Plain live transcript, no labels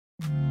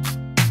Aujourd'hui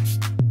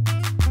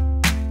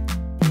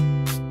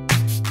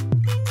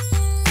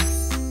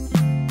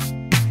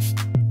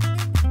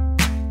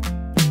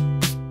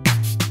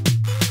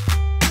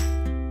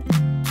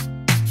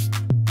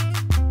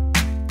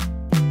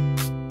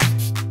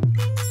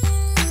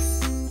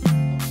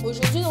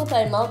dans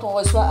Time Out, on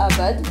reçoit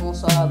Abad.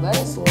 Bonsoir Abad.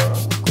 Bonsoir.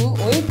 Du coup,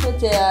 oui, toi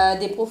tu es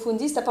des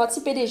Profundis, tu as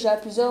participé déjà à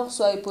plusieurs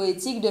soirées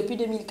poétiques depuis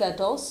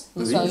 2014.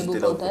 Oui, soirées j'étais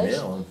là au Beaupontage.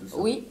 première, en plus.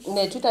 Oui,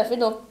 mais tout à fait.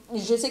 Donc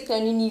je sais que tu as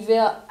un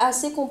univers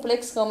assez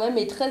complexe quand même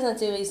et très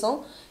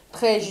intéressant.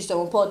 Très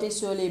justement porté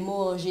sur les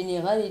mots en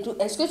général et tout.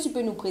 Est-ce que tu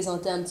peux nous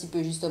présenter un petit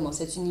peu justement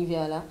cet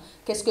univers-là?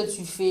 Qu'est-ce que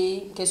tu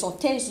fais? Quels sont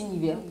tes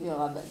univers,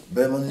 Abad?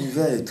 Ben, mon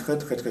univers est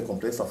très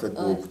complexe en fait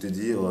pour te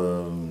dire.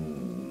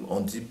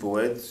 On dit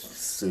poète,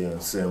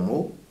 c'est un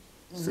mot,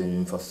 c'est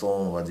une façon,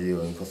 on va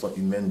dire, une façon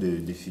humaine de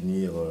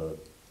définir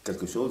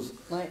quelque chose.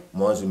 Ouais.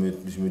 Moi, je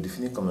me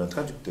définis comme un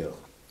traducteur.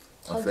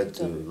 En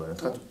fait, un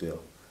traducteur.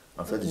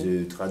 En fait,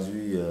 je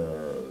traduis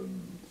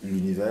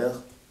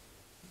l'univers,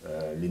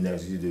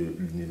 l'énergie de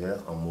l'univers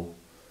en mots.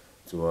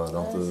 Tu vois,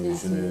 donc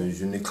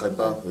je n'écris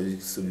pas,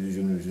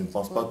 je ne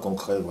pense pas qu'on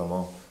crée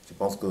vraiment. Je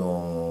pense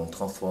qu'on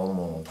transforme,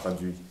 on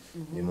traduit.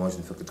 Et moi, je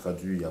ne fais que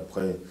traduire. Et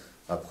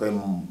après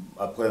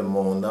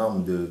mon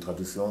âme de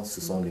traduction, ce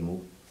sont les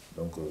mots.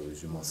 Donc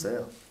je m'en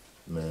sers.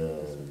 Mais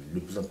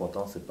le plus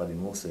important, ce n'est pas les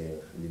mots, c'est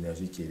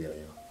l'énergie qui est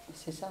derrière.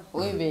 C'est ça.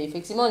 Oui, mais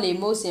effectivement, les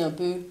mots, c'est un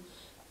peu,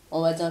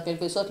 on va dire en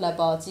quelque sorte, la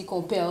partie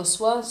qu'on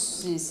perçoit.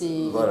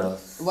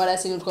 Voilà,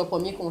 c'est notre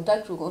premier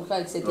contact, au contraire,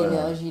 avec cette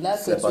énergie-là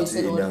que tu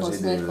essaies de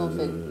retransmettre en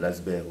fait.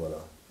 L'iceberg, voilà.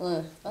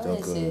 Ouais.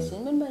 C'est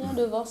une bonne manière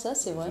de voir ça,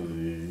 c'est vrai.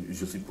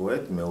 Je suis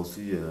poète, mais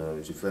aussi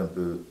je fais un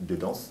peu de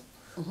danse.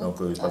 Donc,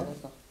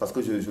 parce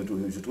que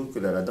je trouve que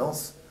la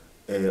danse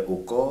est au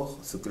corps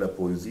ce que la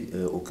poésie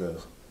est au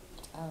cœur.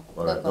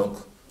 Voilà,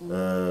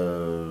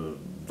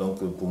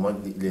 donc pour moi,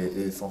 il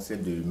est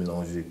essentiel de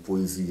mélanger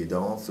poésie et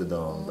danse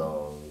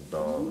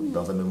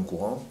dans un même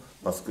courant,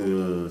 parce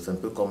que c'est un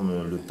peu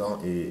comme le temps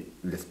et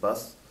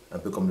l'espace, un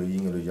peu comme le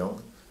yin et le yang.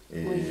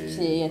 Et oui,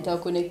 c'est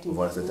interconnecté.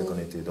 Voilà, c'est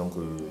interconnecté. Donc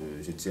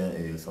je tiens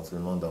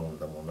essentiellement dans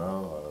mon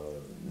art,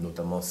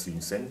 notamment sur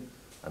une scène,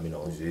 à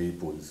mélanger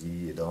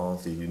poésie et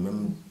danse et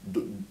même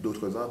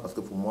d'autres arts, parce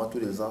que pour moi tous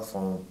les arts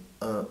sont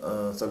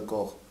un seul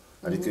corps.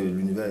 C'est-à-dire que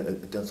l'univers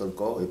est un seul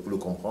corps et pour le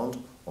comprendre,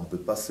 on ne peut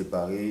pas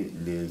séparer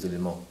les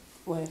éléments.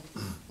 Ouais,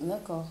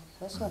 d'accord,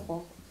 ça se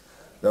comprend.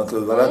 Donc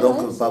voilà,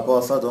 par rapport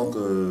à ça,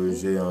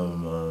 j'ai un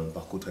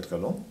parcours très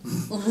long.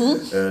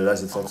 Là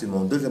j'ai sorti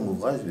mon deuxième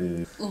ouvrage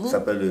qui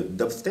s'appelle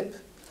Dubstep.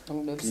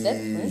 Qui,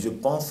 je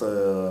pense,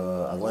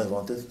 avoir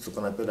inventé ce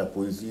qu'on appelle la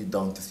poésie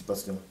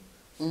d'anticipation.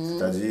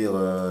 C'est-à-dire,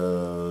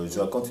 je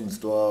raconte une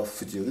histoire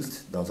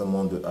futuriste dans un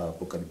monde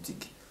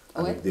apocalyptique,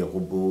 avec des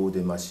robots,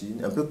 des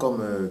machines, un peu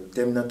comme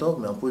Terminator,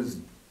 mais en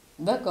poésie.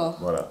 D'accord.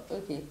 Voilà.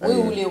 Okay. Oui,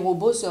 où les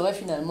robots seraient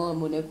finalement une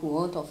monnaie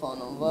courante, enfin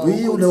on en voit.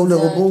 Oui, où les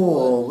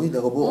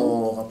robots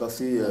ont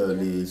remplacé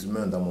les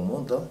humains dans mon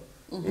monde.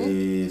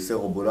 Et ces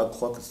robots-là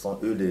croient que ce sont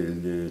eux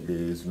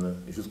les humains.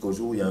 Jusqu'au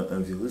jour où il y a un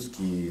virus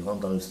qui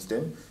rentre dans le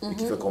système et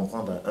qui fait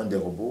comprendre à un des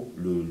robots,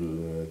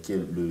 qui est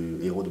le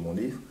héros de mon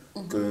livre,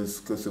 que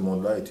ce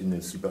monde-là est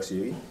une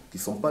supercherie, qui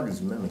ne sont pas les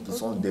humains, mais qui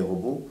sont des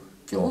robots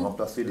qui ont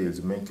remplacé les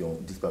humains qui ont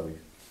disparu.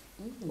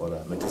 Voilà.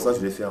 Mais tout ça, je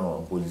l'ai fait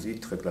en poésie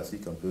très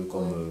classique, un peu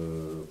comme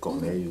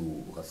Corneille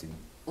ou Racine.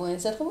 Oui,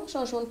 c'est vraiment un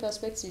changement de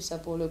perspective, ça,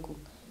 pour le coup.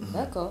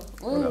 D'accord.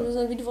 Voilà. Je vous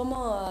invite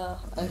vraiment à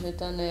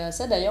jeter un œil à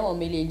ça. D'ailleurs, on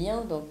met les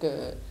liens, donc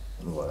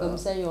comme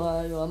ça, il y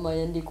aura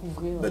moyen de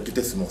découvrir. Tout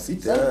est sur mon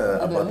site,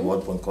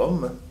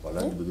 abadword.com.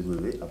 Voilà,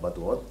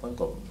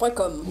 www.abadword.com.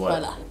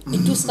 Voilà. Et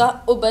tout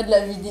sera au bas de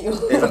la vidéo.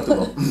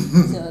 Exactement.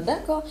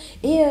 D'accord.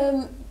 Et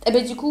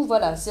du coup,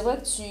 voilà, c'est vrai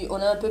que on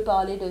a un peu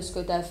parlé de ce que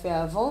tu as fait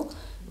avant.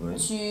 Oui.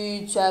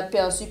 Tu as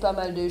perçu pas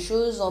mal de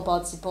choses en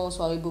participant aux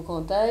soirées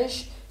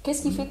Beaupontage.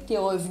 Qu'est-ce qui fait que tu es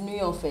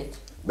revenu en fait?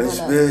 Tu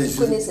ne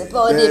connaissais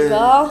pas au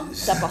départ,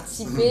 tu as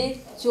participé,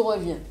 tu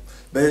reviens.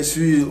 Je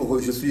suis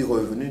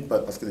revenu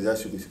parce que déjà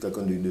je suis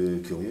quelqu'un de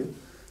curieux.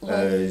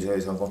 J'ai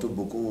rencontré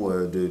beaucoup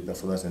de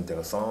personnages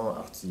intéressants,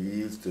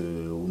 artistes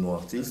ou non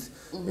artistes.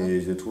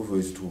 Et je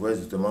trouvais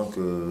justement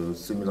que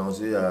se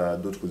mélanger à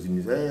d'autres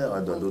univers,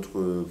 à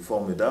d'autres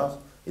formes d'art,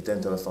 était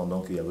intéressant.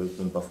 Donc il y avait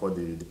même parfois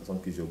des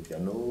personnes qui jouaient au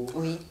piano,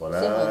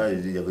 voilà,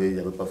 il y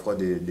avait parfois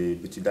des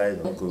petits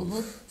lives. Donc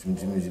je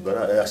me dis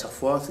voilà, et à chaque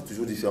fois c'est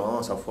toujours différent,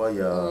 à chaque fois il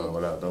y a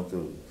voilà, donc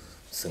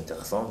c'est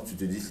intéressant. Tu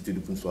te dis si tu es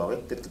pour une soirée,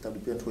 peut-être que tu as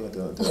loupé un truc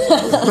intéressant.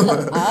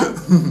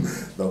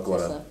 Donc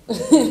voilà.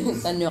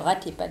 Ça ne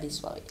ratez pas des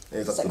soirées.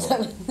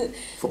 Exactement.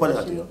 Faut pas les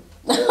rater.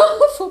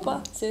 Faut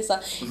pas, c'est ça.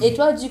 Et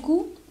toi du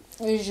coup,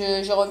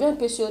 je reviens un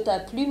peu sur ta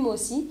plume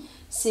aussi.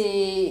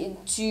 Tu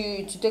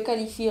te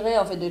qualifierais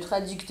en fait de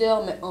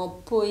traducteur, mais en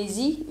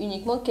poésie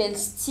uniquement. Quel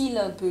style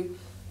un peu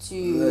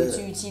tu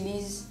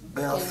utilises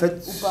en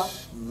fait, ou pas?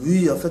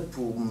 Oui, en fait,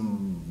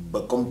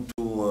 comme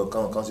tout,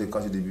 quand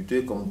j'ai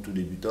débuté, comme tout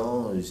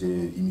débutant,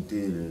 j'ai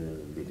imité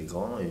les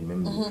grands et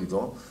même les plus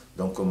grands.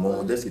 Donc mon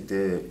modèle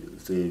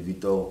c'est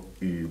Victor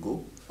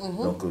Hugo.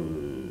 Donc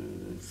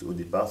au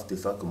départ c'était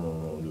ça que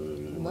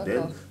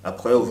modèle.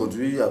 Après,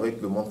 aujourd'hui,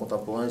 avec le monde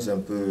contemporain, j'ai un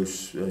peu,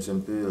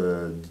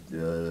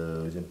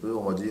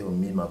 on va dire,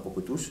 mis ma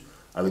propre touche,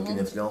 avec une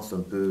influence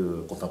un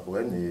peu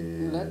contemporaine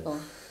et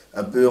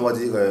un peu, on va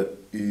dire,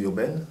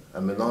 urbaine, un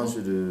mélange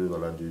de,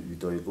 voilà, du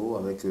Victor Hugo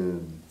avec,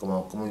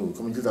 comment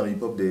ils disent dans le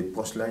hip-hop, des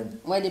punchlines.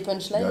 Ouais, des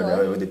punchlines,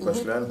 des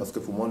punchlines, parce que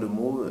pour moi, le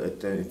mot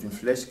est une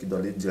flèche qui doit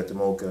aller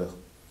directement au cœur.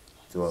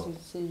 Tu vois.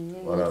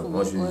 Voilà,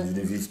 moi, je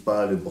ne vise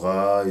pas le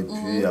bras et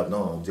puis,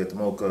 non,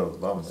 directement au cœur.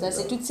 Ça,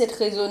 c'est toute cette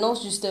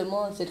résonance,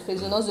 justement, cette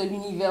résonance de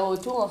l'univers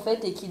autour, en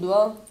fait, et qui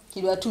doit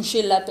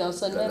toucher la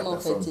personne même, en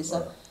fait, c'est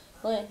ça.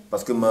 Ouais.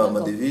 Parce que ma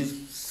devise,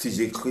 si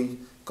j'écris,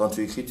 quand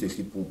tu écris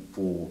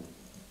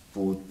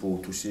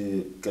pour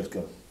toucher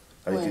quelqu'un.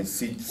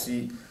 Si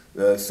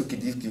ceux qui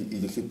disent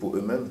qu'ils écrivent pour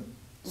eux-mêmes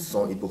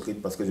sont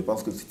hypocrites, parce que je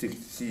pense que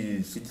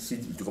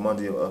comment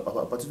dire,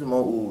 à partir du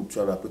moment où tu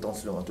as la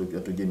prétention, entre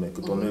guillemets,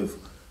 que ton œuvre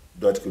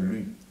doit être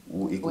lue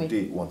ou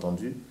écoutée ou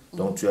entendue,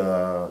 donc tu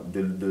as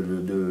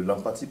de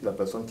l'empathie pour la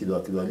personne qui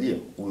doit lire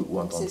ou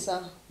entendre. C'est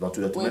ça. Donc tu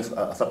dois te mettre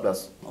à sa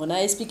place. On a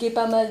expliqué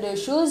pas mal de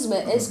choses,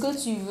 mais est-ce que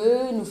tu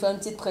veux nous faire une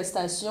petite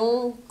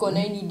prestation, qu'on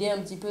ait une idée un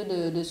petit peu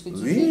de ce que tu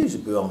fais? Oui, je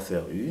peux en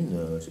faire une.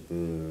 Je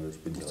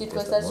peux dire. Petite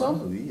prestation?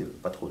 Oui,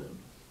 pas de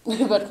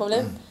problème. Pas de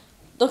problème.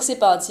 Donc c'est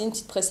parti, une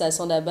petite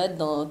prestation d'Abad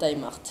dans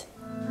Time Art.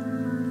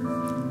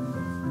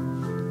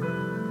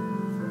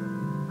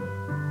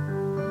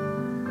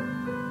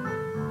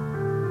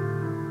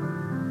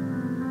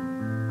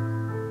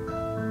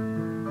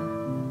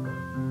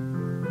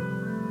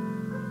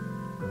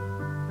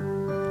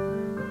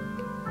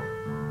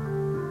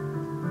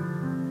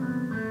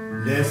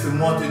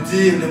 Laisse-moi te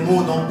dire, les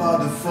mots n'ont pas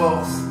de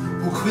force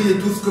pour crier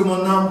tout ce que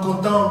mon âme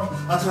contemple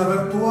à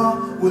travers toi,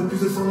 où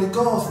épuise son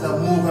écorce.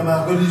 L'amour est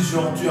ma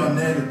religion, tu en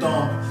es le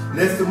temple.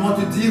 Laisse-moi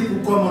te dire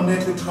pourquoi mon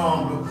être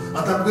tremble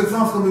en ta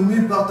présence comme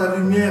ému par ta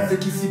lumière. C'est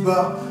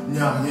qu'ici-bas, il n'y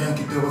a rien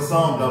qui te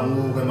ressemble.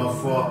 L'amour est ma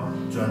foi,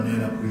 tu en es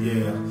la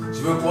prière. Je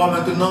veux croire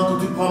maintenant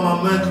que tu prends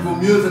ma main, qu'il vaut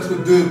mieux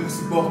être deux pour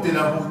supporter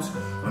la route.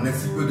 On est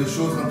si peu de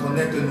choses quand on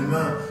est un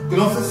humain, que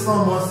l'on se sent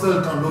moins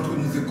seul quand l'autre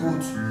nous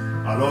écoute.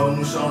 Alors nous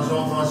nous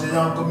changeons en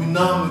géant comme une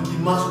âme qui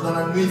marche dans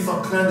la nuit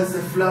sans craindre ses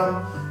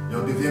flammes. Et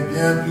on devient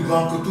bien plus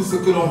grand que tout ce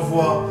que l'on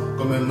voit,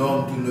 comme un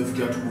homme tout neuf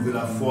qui a trouvé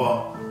la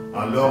foi.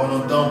 Alors on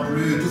n'entend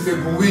plus tous ces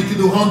bruits qui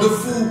nous rendent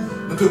fous.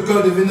 Notre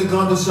cœur devient une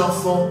grande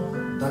chanson,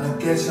 dans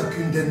laquelle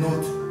chacune des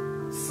notes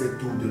c'est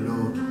tout de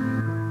l'autre.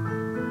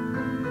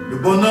 Le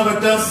bonheur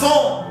est un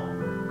son.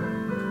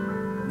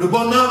 Le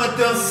bonheur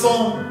est un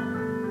son.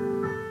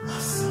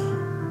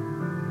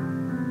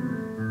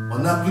 On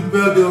n'a plus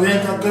peur de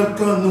rien quand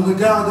quelqu'un nous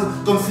regarde,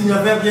 comme s'il n'y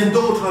avait rien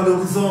d'autre à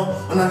l'horizon.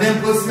 On a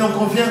l'impression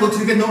qu'on vient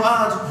retirer nos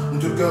hâtes.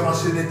 Notre cœur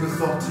enchaîné peut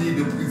sortir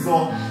de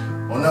prison.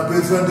 On n'a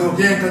besoin de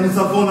rien quand nous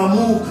avons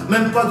l'amour,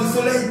 même pas du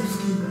soleil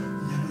puisqu'il y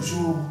a le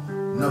jour.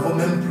 Nous n'avons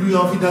même plus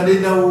envie d'aller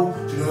là-haut.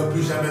 Je n'aurai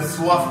plus jamais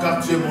soif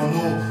car tu es mon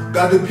eau.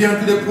 Garde bien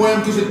tous les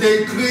poèmes que je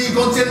t'ai écrits. Ils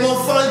contiennent mon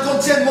sang, ils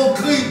contiennent mon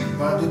cri.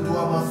 Pas de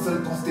toi ma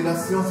seule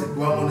constellation, c'est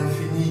toi mon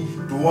infini.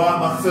 Toi,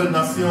 ma seule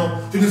nation,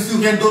 je ne suis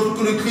rien d'autre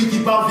que le cri qui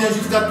parvient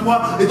jusqu'à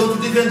toi et dont tu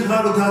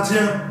deviendras le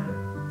gardien.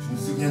 Je ne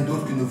suis rien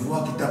d'autre qu'une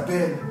voix qui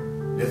t'appelle.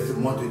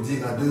 Laisse-moi te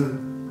dire à deux,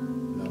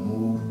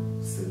 l'amour,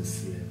 c'est le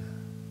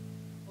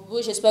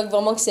ciel. J'espère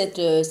vraiment que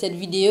cette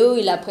vidéo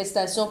et la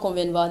prestation qu'on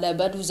vient de voir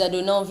là-bas vous a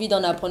donné envie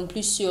d'en apprendre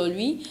plus sur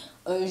lui.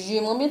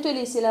 J'aimerais bien te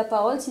laisser la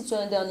parole si tu as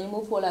un dernier mot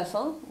pour la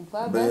fin ou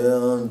pas.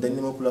 Un dernier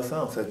mot pour la fin,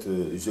 en fait,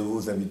 je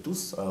vous invite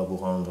tous à vous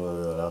rendre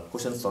à la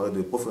prochaine soirée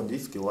de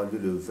Profundis qui aura lieu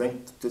le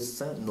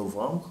 25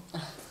 novembre.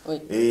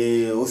 Oui.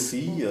 Et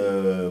aussi,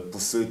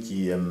 pour ceux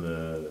qui aiment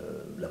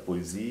la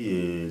poésie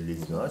et les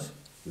images,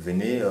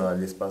 venez à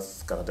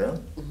l'espace Cardin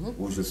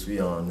où je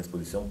suis en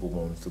exposition pour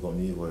mon second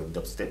livre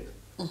d'Upstep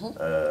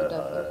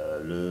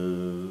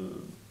le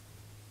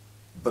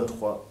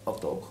 23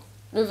 octobre.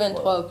 Le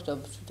 23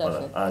 octobre, tout à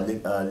fait.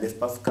 À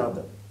l'espace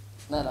Cardin.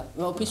 Voilà.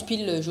 Mais en plus,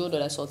 pile le jour de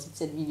la sortie de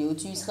cette vidéo.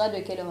 Tu y seras de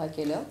quelle heure à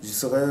quelle heure? J'y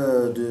serai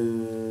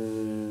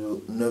de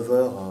 9h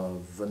à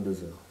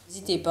 22h.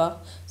 N'hésitez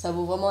pas, ça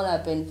vaut vraiment la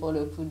peine pour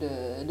le coup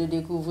de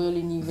découvrir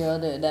l'univers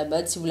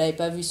d'Abad si vous ne l'avez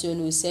pas vu sur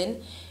nos scènes.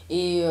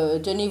 Et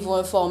tenez-vous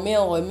informés,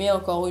 on remet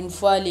encore une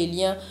fois les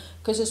liens,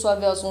 que ce soit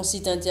vers son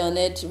site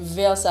internet,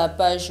 vers sa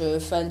page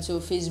fan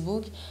sur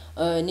Facebook.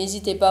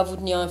 N'hésitez pas à vous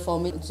tenir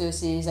informés de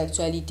ces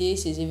actualités,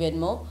 ces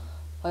événements.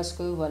 Parce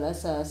que voilà,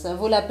 ça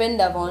vaut la peine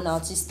d'avoir un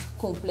artiste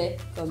complet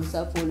comme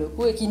ça pour le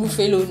coup et qui nous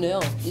fait l'honneur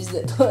en plus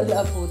d'être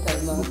là pour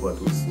Time Art. Merci beaucoup à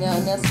tous.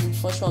 Merci,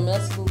 franchement,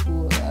 merci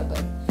beaucoup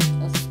Abad.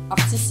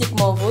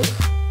 Artistiquement vôtre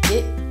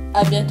et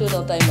à bientôt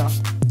dans Time Art.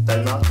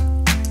 Time Art.